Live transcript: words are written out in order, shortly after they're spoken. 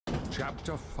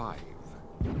Chapter 5.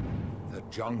 The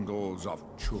Jungles of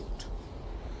Chult.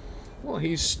 Well,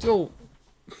 he's still...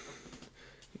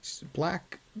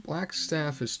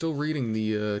 Blackstaff is still reading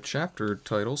the chapter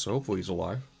title, so hopefully he's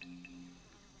alive.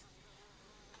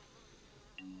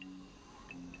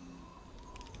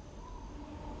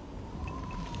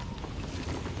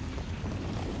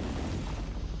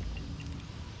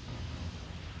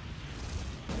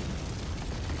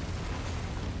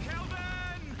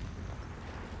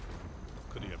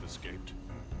 Could he have escaped?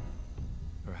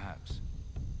 Perhaps.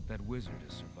 That wizard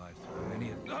has survived through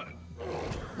many a...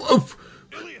 Oof!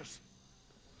 Ilias!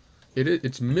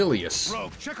 It's Milius.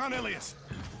 Rogue, check on Ilias!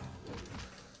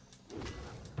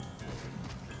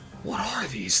 What are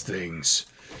these things?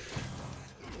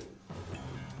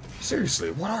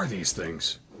 Seriously, what are these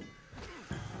things?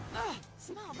 Ugh,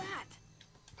 smell that.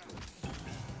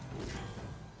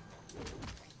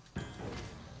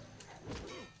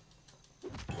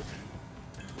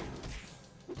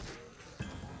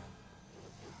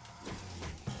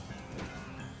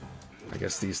 I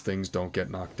guess these things don't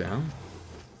get knocked down.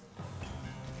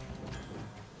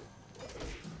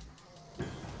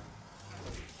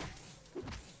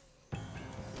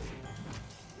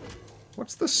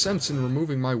 What's the sense in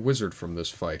removing my wizard from this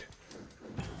fight?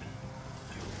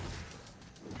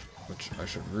 Which I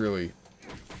should really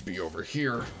be over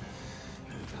here,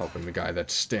 helping the guy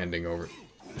that's standing over.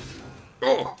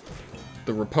 Oh!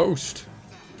 The riposte!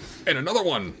 And another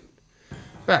one!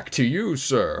 Back to you,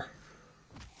 sir!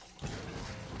 I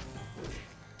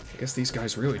guess these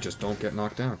guys really just don't get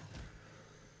knocked down.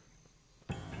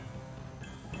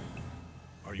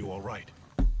 Are you alright?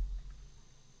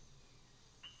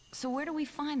 So where do we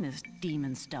find this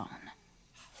demon stone?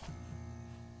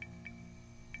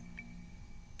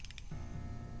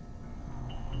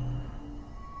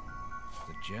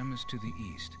 The gem is to the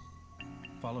east.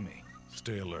 Follow me.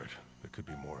 Stay alert. There could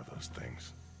be more of those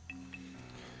things.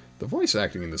 The voice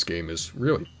acting in this game is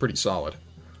really pretty solid.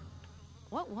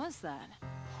 What was that?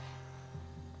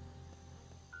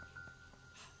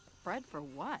 Bread for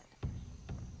what?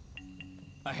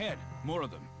 Ahead! More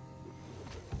of them.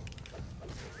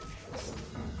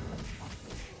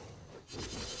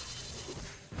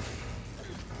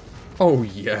 Oh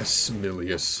yes,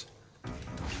 Milius.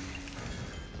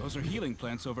 Those are healing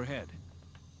plants overhead.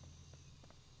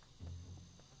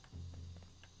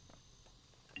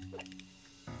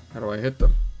 How do I hit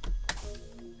them?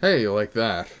 Hey, like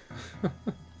that.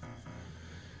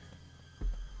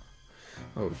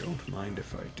 Oh, don't mind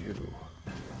if I do.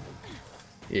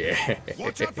 Yeah.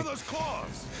 Watch out for those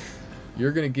claws!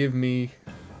 You're gonna give me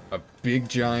a big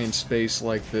giant space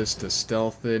like this to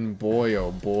stealth in? Boy,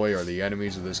 oh boy, are the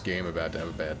enemies of this game about to have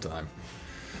a bad time.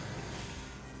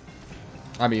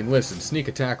 I mean, listen, sneak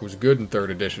attack was good in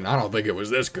 3rd edition. I don't think it was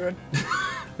this good.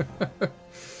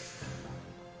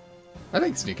 I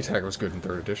think sneak attack was good in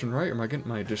 3rd edition, right? Or am I getting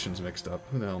my editions mixed up?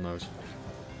 Who the hell knows?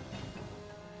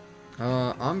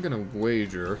 I'm gonna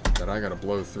wager that I gotta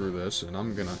blow through this, and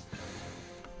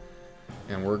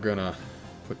we're gonna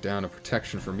put down a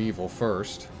protection from evil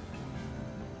first.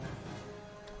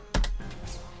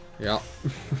 Yeah.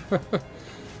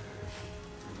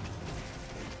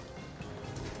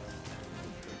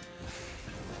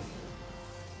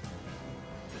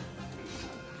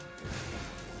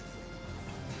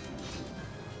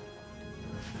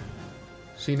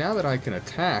 See, now that I can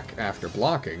attack after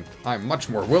blocking, I'm much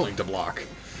more willing to block.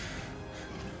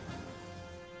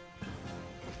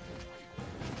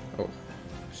 Oh,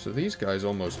 so these guys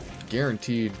almost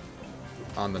guaranteed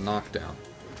on the knockdown.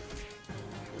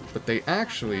 But they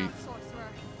actually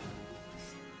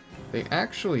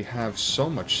have so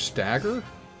much stagger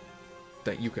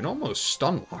that you can almost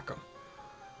stun lock them.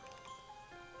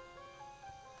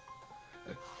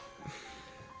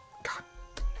 God.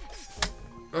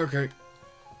 Okay.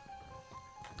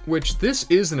 Which, this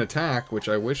is an attack, which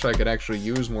I wish I could actually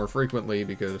use more frequently,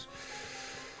 because,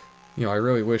 you know, I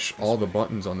really wish all the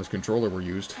buttons on this controller were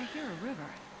used. I hear a river.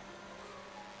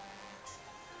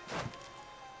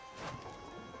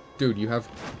 Dude, you have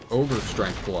ogre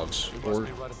strength gloves, We or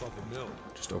must be right above the mill.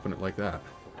 just open it like that.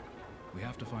 We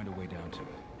have to find a way down to it.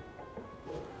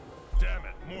 Damn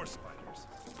it, more spiders.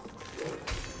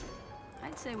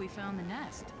 I'd say we found the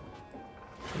nest.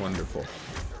 Wonderful.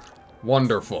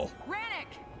 Wonderful.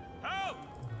 Rannick! Help!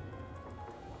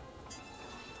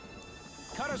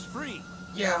 Cut us free!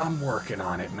 Yeah, I'm working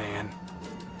on it, man.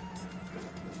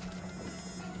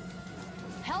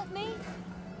 Help me?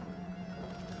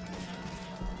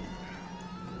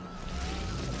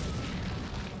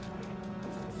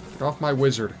 Get off my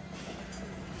wizard.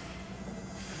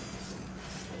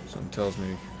 Something tells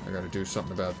me I gotta do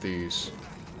something about these.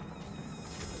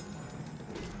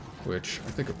 Which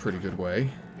I think a pretty good way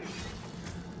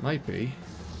might be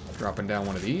dropping down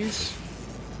one of these.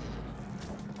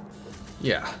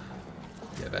 Yeah.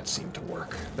 Yeah, that seemed to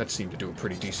work. That seemed to do a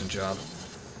pretty decent job.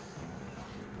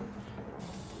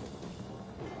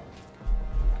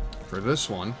 For this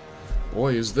one,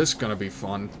 boy, is this gonna be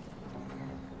fun.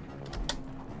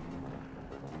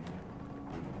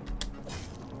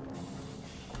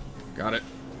 Got it.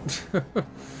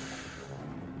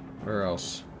 Where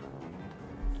else?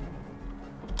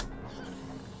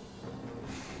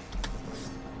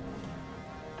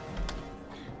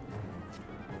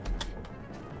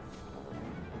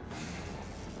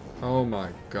 Oh my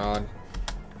god.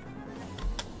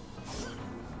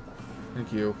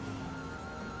 Thank you.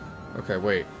 Okay,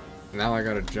 wait. Now I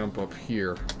gotta jump up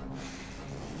here.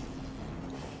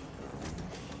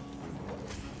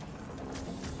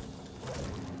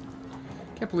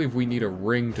 Can't believe we need a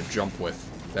ring to jump with.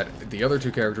 That the other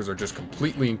two characters are just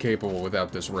completely incapable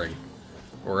without this ring.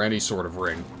 Or any sort of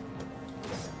ring.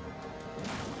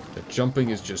 The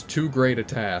jumping is just too great a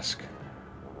task.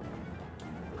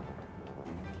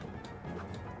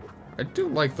 I do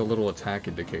like the little attack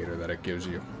indicator that it gives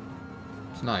you.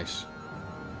 It's nice.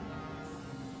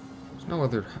 There's no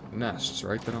other nests,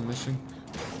 right, that I'm missing?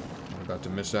 I'm about to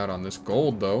miss out on this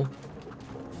gold, though.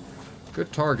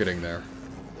 Good targeting there.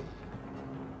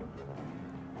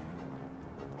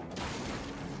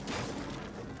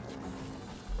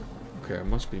 Okay, I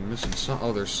must be missing some...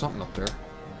 Oh, there's something up there.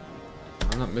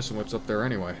 I'm not missing what's up there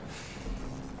anyway.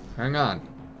 Hang on.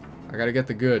 I gotta get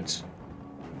the goods.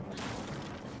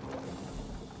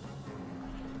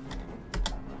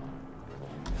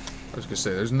 I was gonna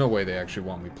say, there's no way they actually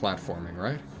want me platforming,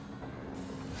 right?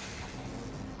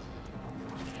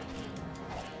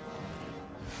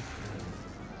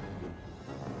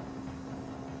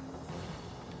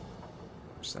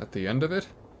 Is that the end of it?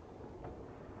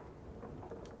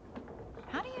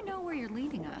 How do you know where you're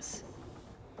leading us?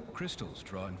 Crystals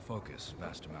draw and focus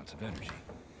vast amounts of energy.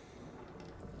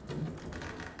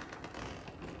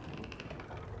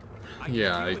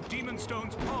 Yeah, Demon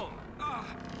Stone's pull.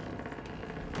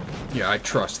 yeah, I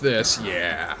trust this.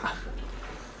 Yeah.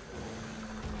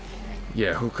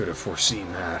 Yeah, who could have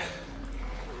foreseen that?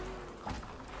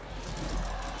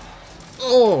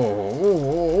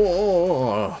 Oh!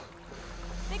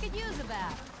 They could use a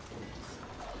bath.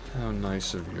 How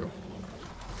nice of you.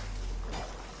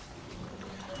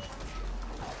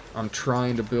 I'm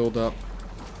trying to build up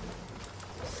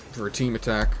for a team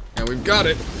attack, and we've got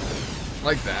it!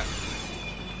 Like that.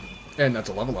 And that's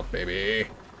a level up, baby.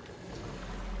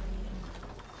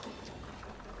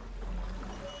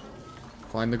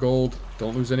 Find the gold.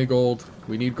 Don't lose any gold.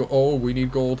 We need gold. Oh, we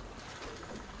need gold.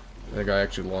 I think I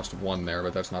actually lost one there,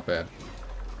 but that's not bad.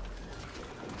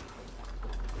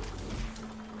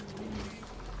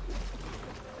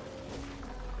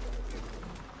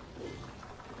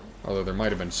 Although there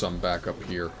might have been some back up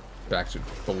here, back to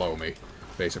below me,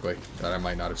 basically, that I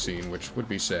might not have seen, which would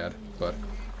be sad, but...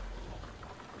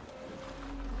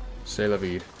 C'est la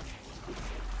vie.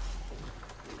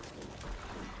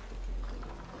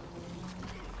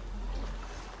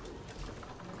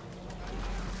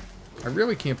 I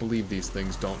really can't believe these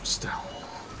things don't still.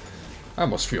 I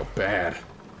almost feel bad.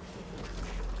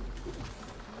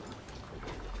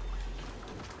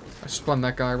 I spun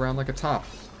that guy around like a top.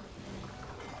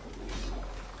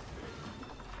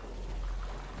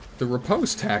 The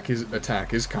repose attack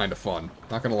is kind of fun,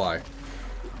 not gonna lie.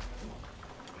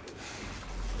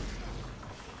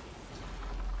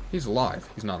 He's alive.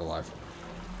 He's not alive.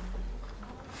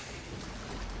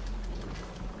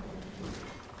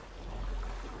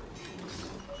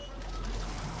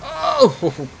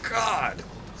 Oh, God!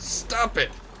 Stop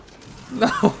it!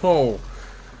 No!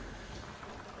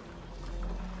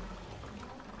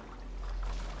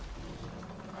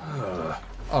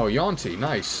 Oh, Yuan-ti,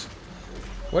 nice.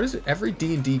 What is it? Every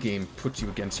D&D game puts you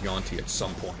against Yuan-ti at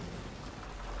some point.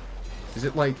 Is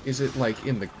it like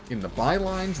in the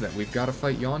bylines that we've got to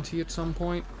fight Yuan-ti at some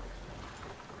point?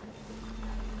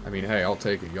 I mean, hey, I'll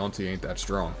take it. Yuan-ti ain't that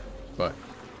strong, but...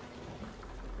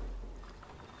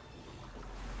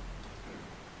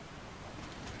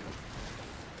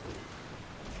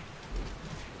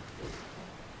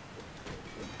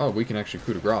 Oh, we can actually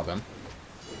coup de grace them.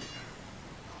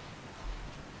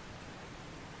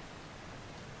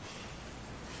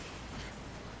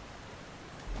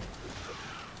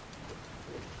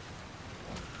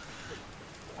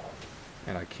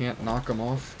 And I can't knock him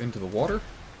off into the water?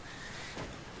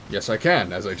 Yes, I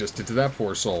can, as I just did to that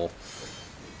poor soul.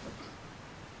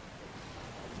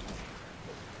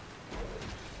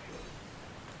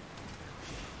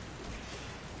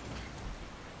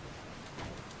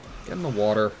 Get in the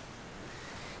water.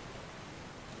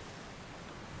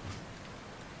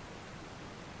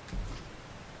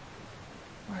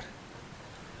 What?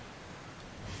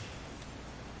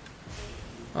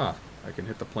 Ah, I can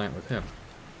hit the plant with him.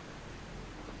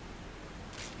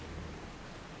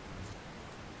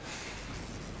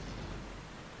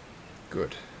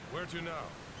 Good. Where to now?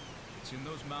 It's in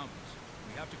those mountains.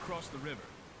 We have to cross the river.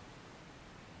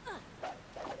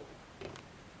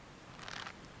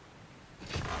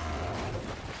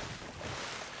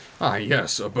 Ah,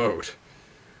 yes, a boat.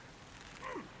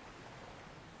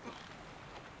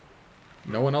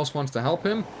 No one else wants to help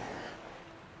him?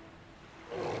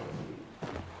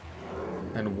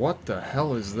 And what the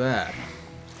hell is that?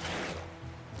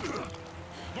 The rope!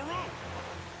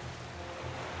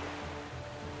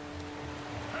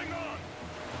 Hang on!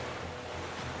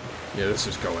 Yeah, this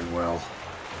is going well.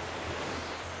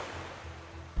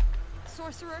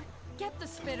 Sorcerer, get the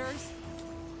spitters.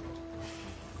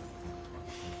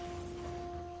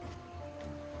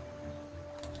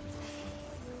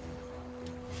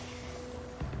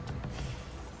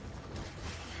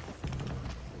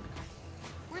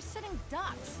 We're sitting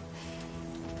ducks.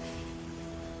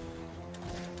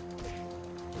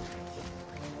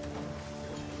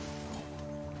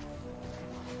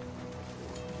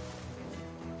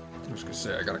 I was gonna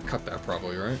say, I gotta cut that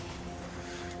probably, right?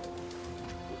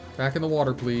 Back in the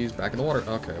water, please. Back in the water.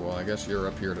 Okay, well, I guess you're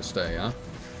up here to stay, huh?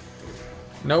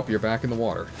 Nope, you're back in the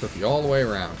water. Took you all the way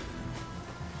around.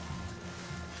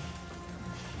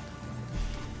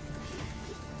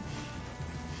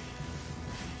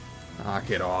 Knock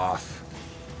it off.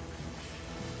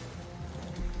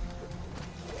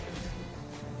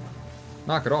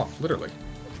 Knock it off, literally.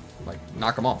 Like,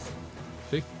 knock them off.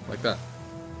 See? Like that.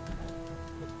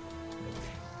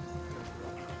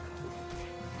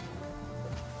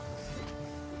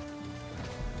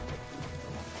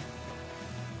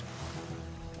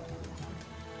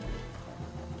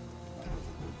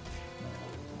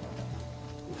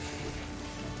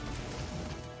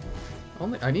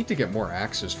 I need to get more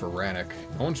axes for Rannoch.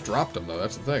 No one's dropped them, though.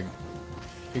 That's the thing.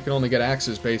 You can only get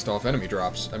axes based off enemy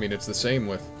drops. I mean, it's the same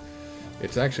with...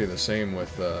 It's actually the same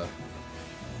with,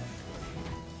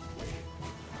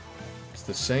 It's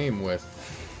the same with...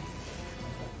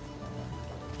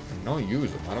 Don't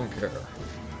use them. I don't care.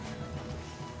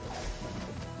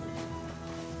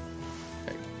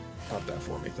 Hey, pop that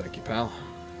for me. Thank you, pal.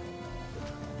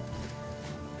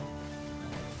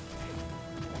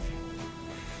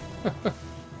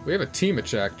 We have a team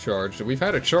attack charged. We've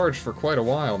had a charge for quite a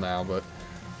while now, but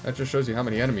that just shows you how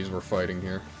many enemies we're fighting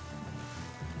here.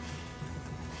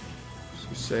 So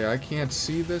you say I can't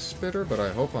see this spitter, but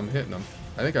I hope I'm hitting him.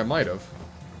 I think I might have.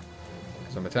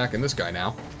 Because I'm attacking this guy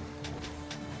now.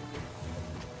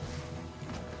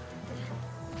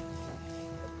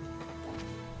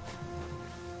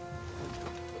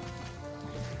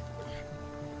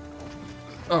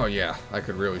 Oh yeah, I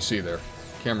could really see there.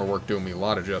 Camera work doing me a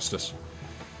lot of justice.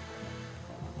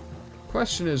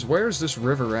 Question is, where's this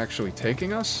river actually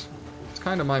taking us? It's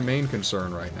kind of my main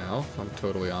concern right now, if I'm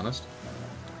totally honest.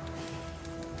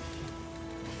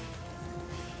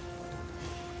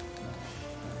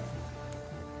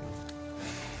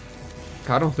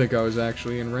 I don't think I was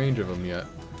actually in range of them yet.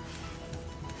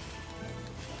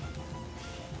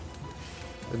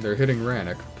 And they're hitting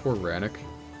Rannoch. Poor Rannoch.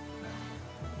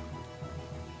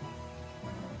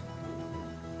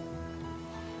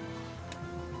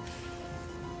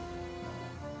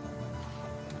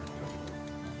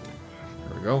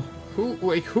 Go.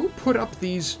 Who put up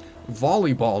these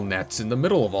volleyball nets in the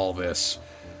middle of all this?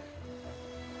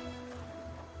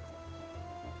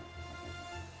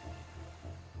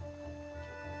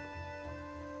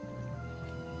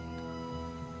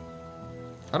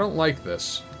 I don't like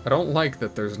this. I don't like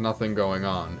that there's nothing going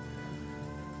on.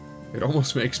 It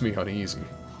almost makes me uneasy.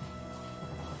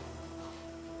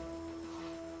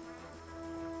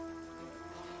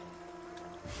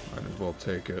 Might as well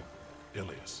take it.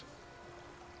 Ilias.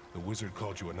 The wizard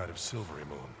called you a Knight of Silvery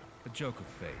Moon. A joke of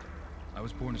fate. I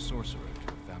was born a sorcerer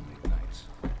to a family of knights.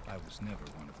 I was never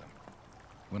one of them.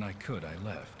 When I could, I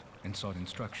left and sought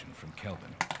instruction from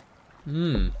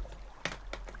Kelvin.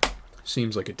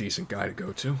 Seems like a decent guy to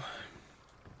go to.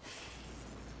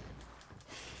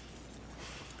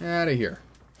 Out of here.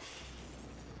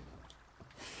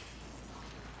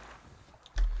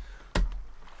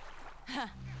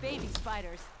 Baby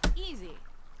spiders. Easy.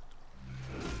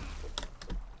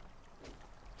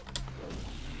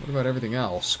 What about everything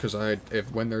else? Because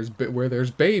where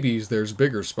there's babies, there's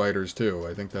bigger spiders too.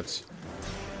 I think that's...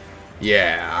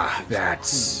 Yeah,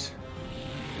 that's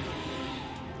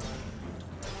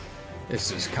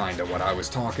This is kind of what I was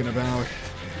talking about.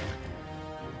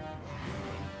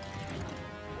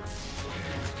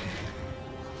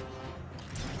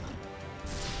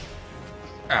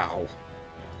 Ow.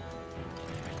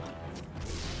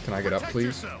 Can I get up,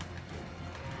 please?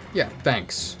 Yeah,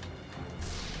 thanks.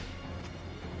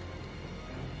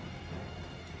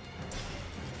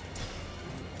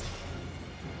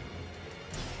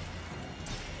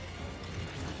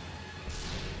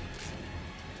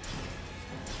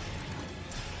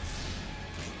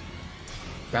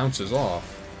 Bounces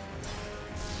off.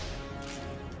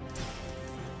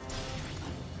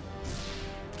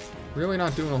 Really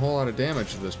not doing a whole lot of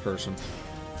damage to this person.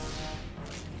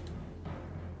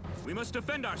 We must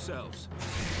defend ourselves.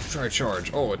 Let's try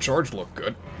charge. Oh, a charge looked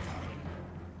good.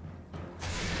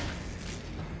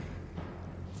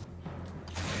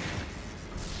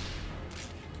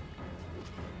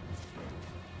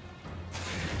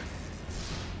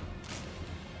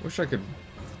 Wish I could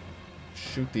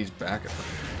shoot these back at her.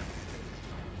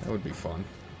 That would be fun.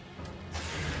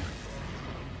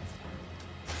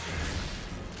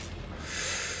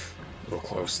 A little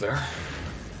close there.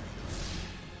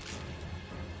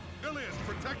 Ilias,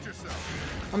 protect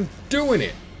yourself. I'm doing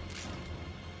it!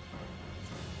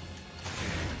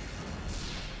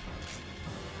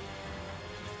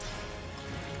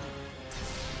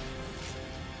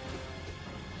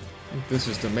 I think this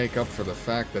is to make up for the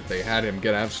fact that they had him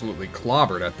get absolutely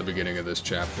clobbered at the beginning of this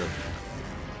chapter.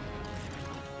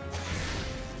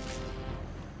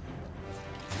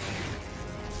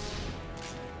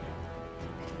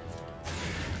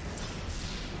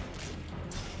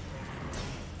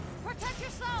 Protect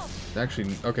yourself!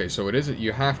 Actually, okay, so it isn't,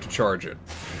 you have to charge it.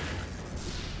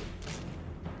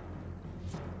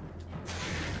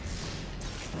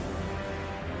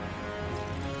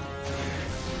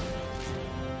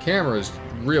 Camera is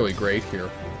really great here,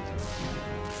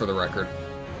 for the record.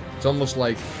 It's almost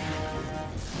like...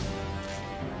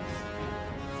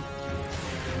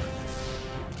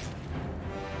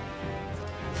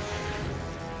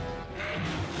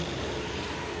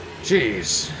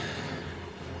 Jeez.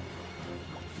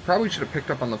 Probably should have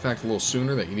picked up on the fact a little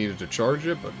sooner that you needed to charge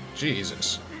it, but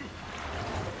Jesus.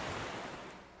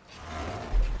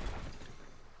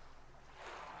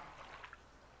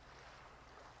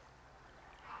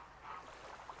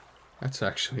 That's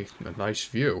actually a nice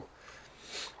view.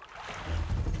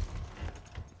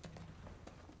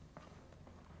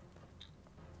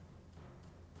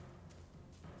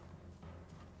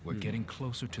 We're getting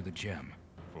closer to the gem.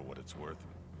 For what it's worth,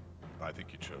 I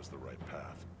think you chose the right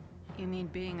path. You mean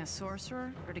being a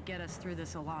sorcerer, or to get us through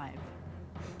this alive?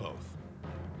 Both.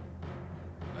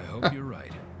 I hope you're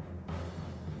right.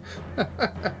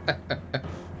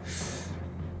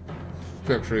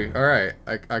 Actually, alright,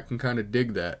 I can kind of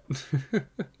dig that.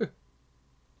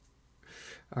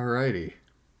 Alrighty.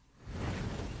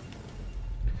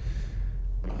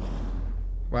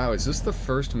 Wow, is this the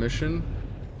first mission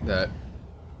that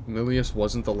Milius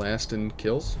wasn't the last in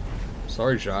kills?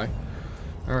 Sorry, Shy.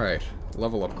 Alright,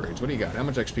 level upgrades. What do you got? How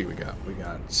much XP we got? We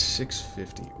got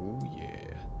 650. Ooh,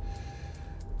 yeah.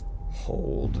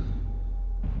 Hold.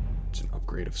 It's an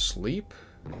upgrade of sleep.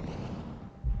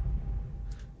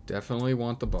 Definitely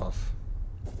want the buff.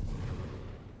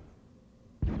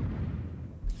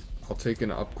 I'll take an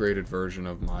upgraded version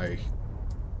of my... And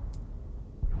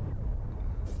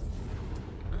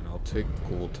I'll take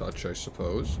Ghoul Touch, I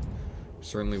suppose.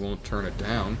 Certainly won't turn it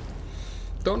down.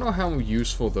 Don't know how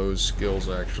useful those skills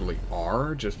actually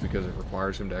are, just because it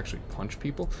requires him to actually punch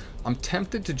people. I'm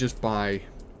tempted to just buy...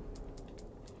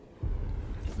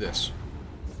 this.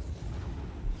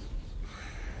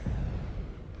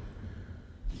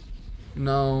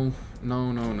 No.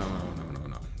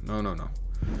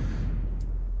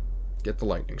 Get the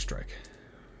lightning strike.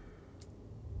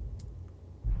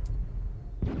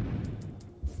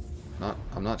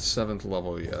 I'm not 7th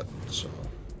level yet, so...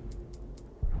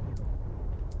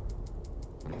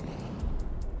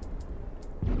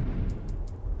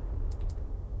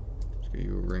 Let's get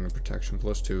you a ring of protection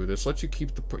 +2. This lets you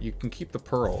keep the... You can keep the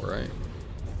pearl, right?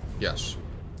 Yes.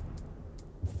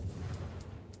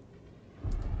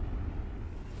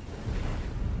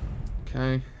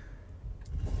 Okay.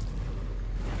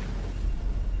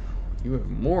 You have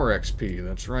more XP,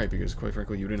 that's right, because quite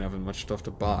frankly you didn't have much stuff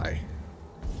to buy.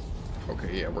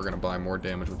 Okay, yeah, we're gonna buy more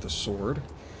damage with the sword.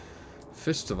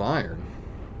 Fists of Iron.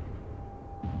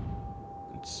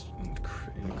 It's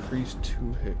increased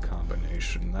 2-hit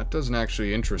combination. That doesn't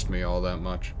actually interest me all that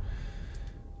much.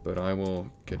 But I will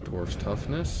get Dwarf's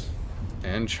Toughness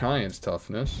and Giant's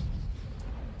Toughness.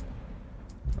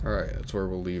 Alright, that's where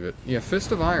we'll leave it. Yeah,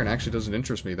 Fist of Iron actually doesn't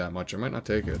interest me that much. I might not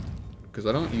take it. because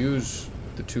I don't use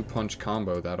the 2-punch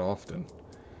combo that often.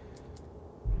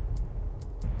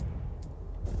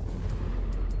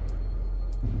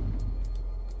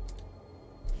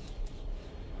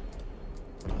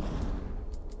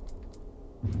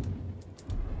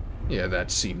 Yeah, that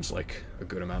seems like a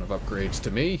good amount of upgrades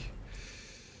to me.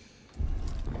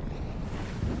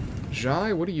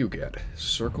 Jai, what do you get?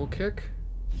 Circle kick?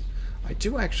 I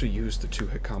do actually use the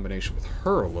 2-hit combination with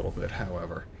her a little bit,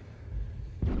 however.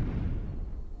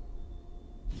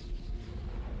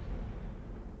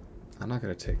 I'm not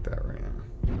going to take that right now.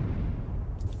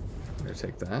 I'm going to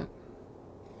take that.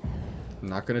 I'm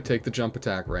not going to take the jump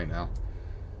attack right now.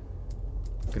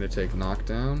 I'm going to take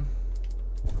knockdown.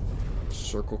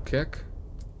 Circle kick.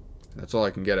 That's all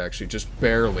I can get, actually. Just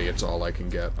barely it's all I can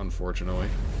get, unfortunately.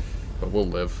 But we'll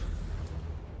live.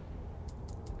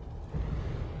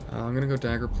 I'm going to go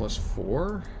dagger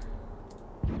 +4.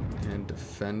 And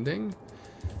defending.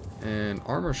 And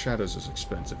Armor Shadows is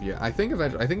expensive. Yeah, I think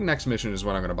next mission is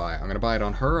what I'm going to buy. I'm going to buy it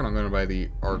on her, and I'm going to buy the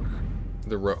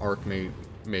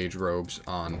Archmage robes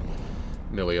on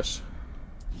Milius.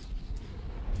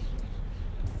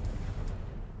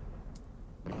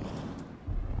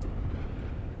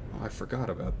 I forgot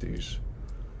about these.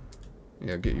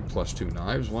 Yeah, get you +2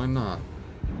 knives. Why not?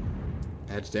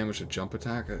 Adds damage to jump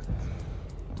attack.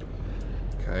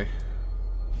 Okay.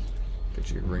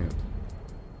 Get you a ring.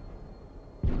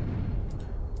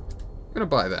 I'm gonna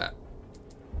buy that.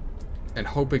 And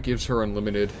hope it gives her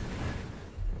unlimited.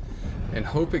 And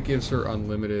hope it gives her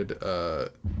unlimited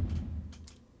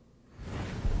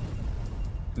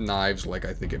knives like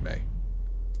I think it may.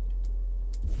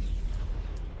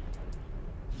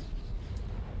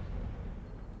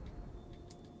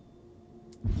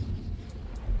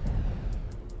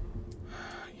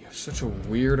 Such a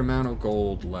weird amount of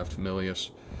gold left, Milius.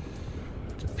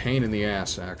 It's a pain in the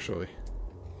ass, actually.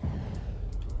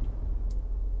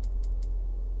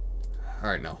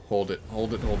 Alright, now, hold it.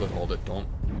 Hold it, hold it, hold it. Don't...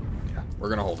 Yeah, we're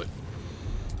gonna hold it.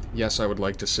 Yes, I would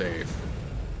like to save.